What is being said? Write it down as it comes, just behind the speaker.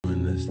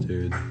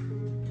dude.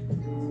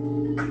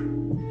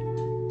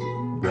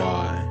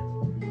 Why?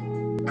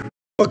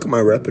 Fuck am I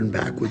repping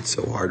backwards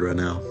so hard right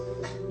now?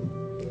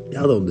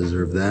 Y'all don't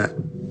deserve that.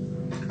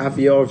 Half of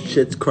y'all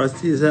shit's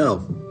crusty as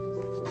hell.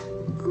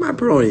 I'm not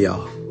proud of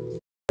y'all.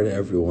 To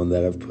everyone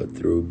that I've put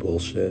through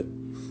bullshit,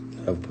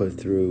 that I've put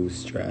through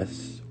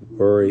stress,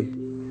 worry,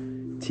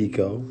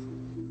 Tico,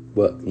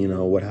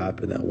 what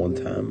happened at one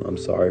time. I'm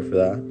sorry for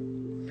that.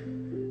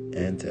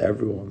 And to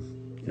everyone,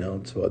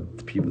 to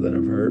the people that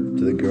I've hurt,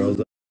 to the girls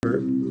that I've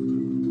hurt,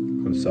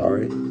 I'm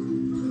sorry.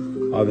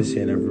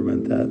 Obviously, I never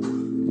meant that.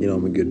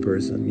 I'm a good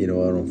person. I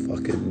don't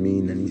fucking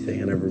mean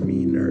anything. I never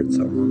mean to hurt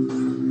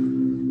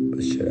someone.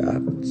 But shit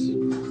happens.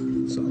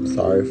 So I'm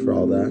sorry for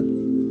all that.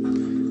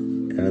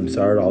 And I'm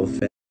sorry to all the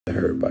fans that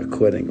hurt by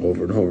quitting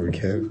over and over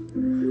again.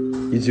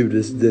 YouTube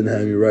just didn't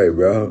have me right,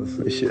 bro.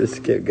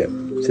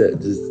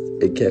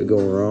 It kept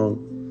going wrong.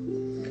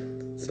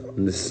 So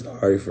I'm just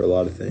sorry for a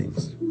lot of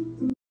things.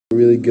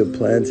 Really good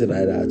plan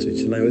tonight, actually.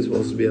 Tonight was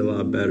supposed to be a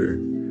lot better.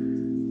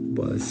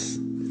 But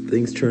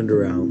things turned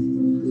around.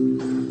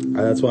 And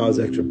that's why I was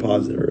extra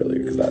positive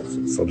earlier,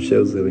 because some shit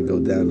was going to go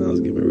down and I was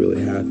getting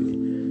really happy.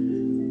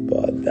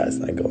 But that's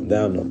not going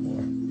down no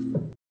more.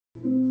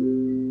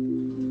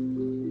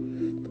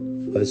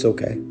 But it's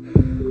okay,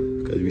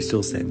 because we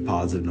still staying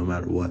positive no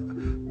matter what.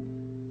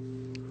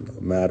 No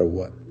matter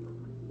what.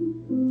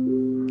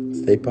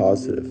 Stay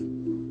positive.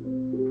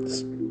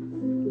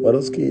 What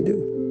else can you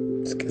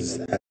do? Just get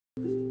sad.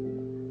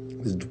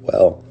 Just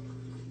dwell.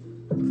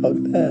 Fuck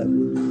that.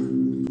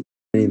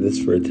 I need this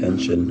for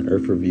attention or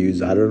for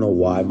views. I don't know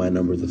why my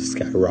numbers have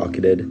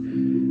skyrocketed.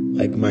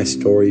 Like my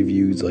story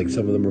views, like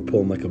some of them are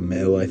pulling like a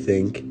mil, I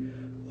think.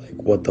 Like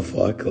what the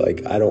fuck?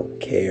 Like I don't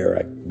care.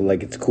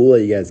 It's cool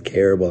that you guys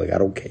care, but I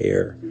don't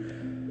care.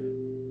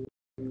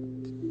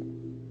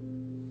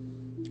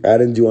 I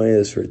didn't do any of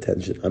this for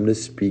attention. I'm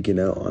just speaking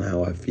out on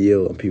how I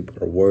feel, and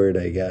people are worried,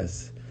 I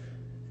guess.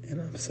 And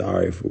I'm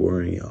sorry for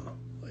worrying y'all.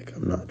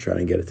 I'm not trying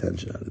to get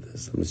attention out of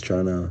this. I'm just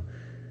trying to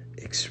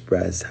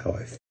express how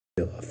I feel.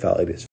 I felt like this